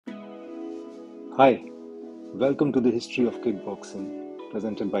Hi, welcome to the history of kickboxing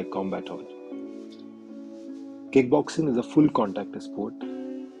presented by Kombat Hall. Kickboxing is a full contact sport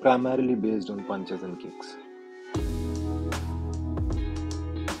primarily based on punches and kicks.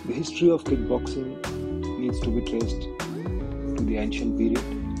 The history of kickboxing needs to be traced to the ancient period.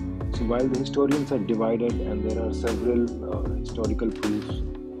 So, while the historians are divided and there are several historical proofs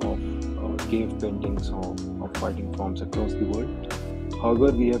of cave paintings of fighting forms across the world,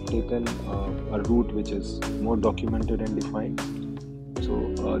 however, we have taken a route which is more documented and defined.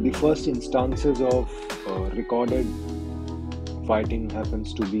 So, the first instances of recorded fighting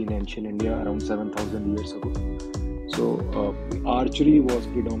happens to be in ancient India around 7,000 years ago. So, archery was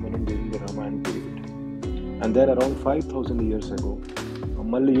predominant during the Ramayana period. And then around 5,000 years ago,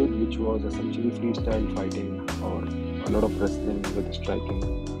 Malla Yudh, which was essentially freestyle fighting or a lot of wrestling with striking,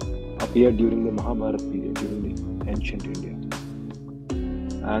 appeared during the Mahabharata period, during the ancient India.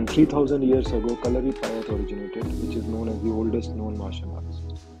 And 3,000 years ago, Kalari Payat originated, which is known as the oldest known martial arts.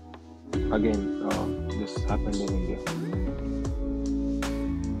 Again, this happened in India.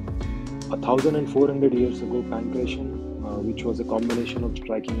 1,400 years ago, Pankration, which was a combination of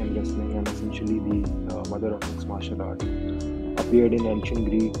striking and wrestling and essentially the mother of mixed martial art, appeared in ancient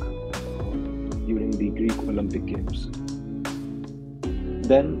Greek during the Greek Olympic Games.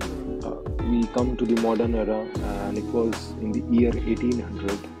 Then we come to the modern era, and it was in the year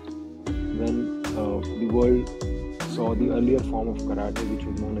 1800 when the world saw the earlier form of karate, which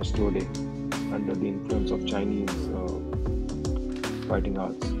was known as Tode, under the influence of Chinese fighting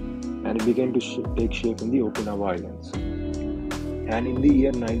arts, and it began to take shape in the Okinawa Islands. And in the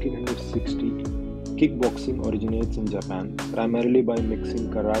year 1960, kickboxing originates in Japan, primarily by mixing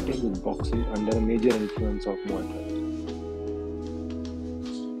karate with boxing under a major influence of Muay Thai.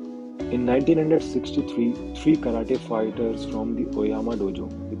 In 1963, three karate fighters from the Oyama Dojo,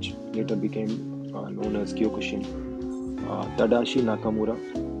 which later became known as Kyokushin, Tadashi Nakamura,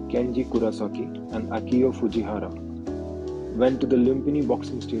 Kenji Kurosaki, and Akio Fujihara, went to the Lumpini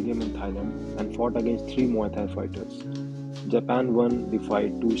Boxing Stadium in Thailand and fought against three Muay Thai fighters. Japan won the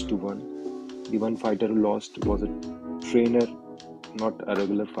fight 2-1. The one fighter who lost was a trainer, not a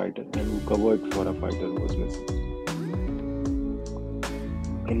regular fighter, and who covered for a fighter who was missing.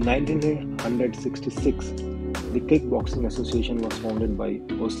 In 1966, the Kickboxing Association was founded by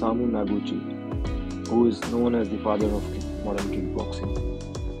Osamu Noguchi, who is known as the father of modern kickboxing.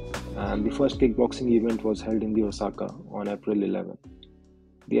 And the first kickboxing event was held in the Osaka on April 11.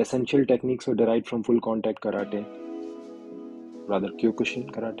 The essential techniques were derived from full contact karate, rather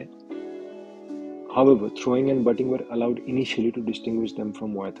Kyokushin karate. However, throwing and butting were allowed initially to distinguish them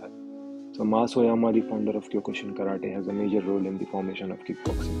from Muay Thai. So Mas Oyama, the founder of Kyokushin karate, has a major role in the formation of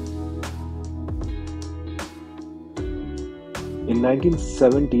kickboxing. In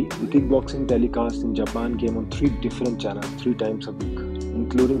 1970, the kickboxing telecast in Japan came on three different channels 3 times a week,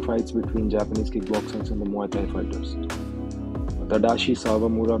 including fights between Japanese kickboxers and the Muay Thai fighters. Tadashi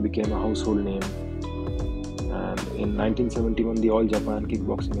Sawamura became a household name, and in 1971 the All Japan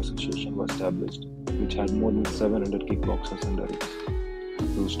Kickboxing Association was established, which had more than 700 kickboxers under its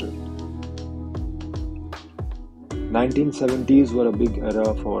roster. 1970s were a big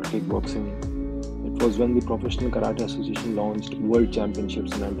era for kickboxing. It was when the Professional Karate Association launched World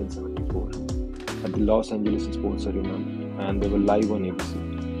Championships in 1974 at the Los Angeles Sports Arena, and they were live on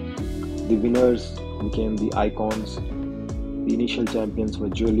ABC. The winners became the icons. The initial champions were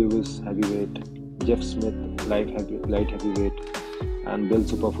Joe Louis, heavyweight, Jeff Smith, light heavyweight, and Bill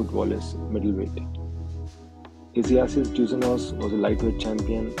Superfoot Wallace, middleweight. Isiasis Juzenos was a lightweight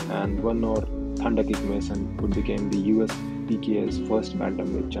champion, and one or Thunder Kick Mason would become the USPKA's first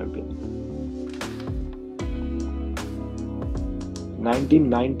bantamweight champion.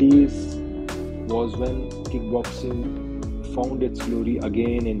 1990s was when kickboxing found its glory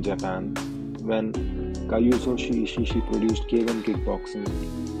again in Japan, when Kayusoshi Ishishi produced K1 kickboxing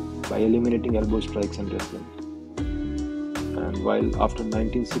by eliminating elbow strikes and wrestling. And while after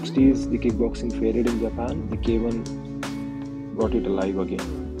 1960s the kickboxing faded in Japan, the K1 brought it alive again,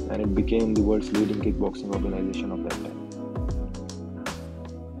 and it became the world's leading kickboxing organization of that time.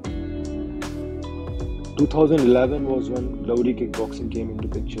 2011 was when Glory Kickboxing came into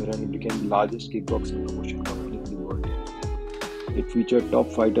picture, and it became the largest kickboxing promotion company in the world. It featured top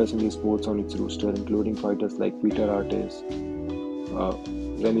fighters in the sports on its roster, including fighters like Peter Artes,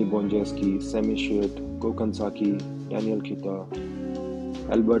 Remy Bonjeski, Semi Shit, Gokhan Saki, Daniel Kita,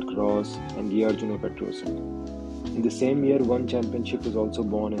 Albert Cross, and Giorgio Petrosi. In the same year, one championship was also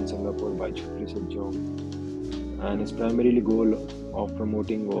born in Singapore by Chukri Sejong, and its primary goal of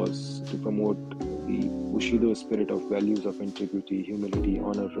promoting was to promote the Bushido spirit of values of integrity, humility,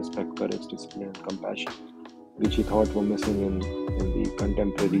 honor, respect, courage, discipline, and compassion, which he thought were missing in the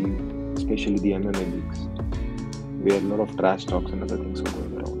contemporary, especially the MMA leagues, where a lot of trash talks and other things were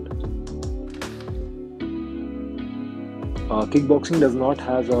going around. Kickboxing does not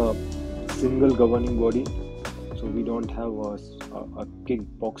have a single governing body, so we don't have a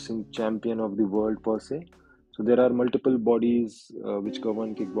kickboxing champion of the world per se. So there are multiple bodies which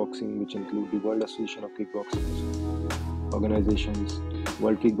govern kickboxing, which include the World Association of Kickboxing organizations,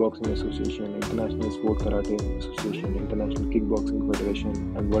 World Kickboxing Association, International Sport Karate Association, International Kickboxing Federation,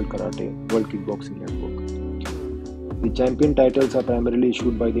 and World Kickboxing Network. The champion titles are primarily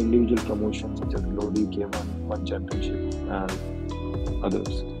issued by the individual promotions such as Lodi, K1, One Championship, and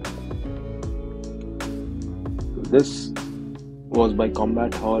others. This was by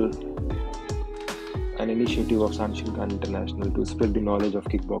Kombat Hall, an initiative of Sanshinkan International to spread the knowledge of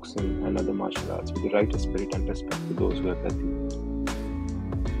kickboxing and other martial arts with the right spirit and respect for those who have empathy.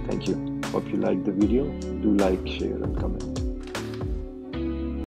 Thank you. Hope you liked the video. Do like, share, and comment.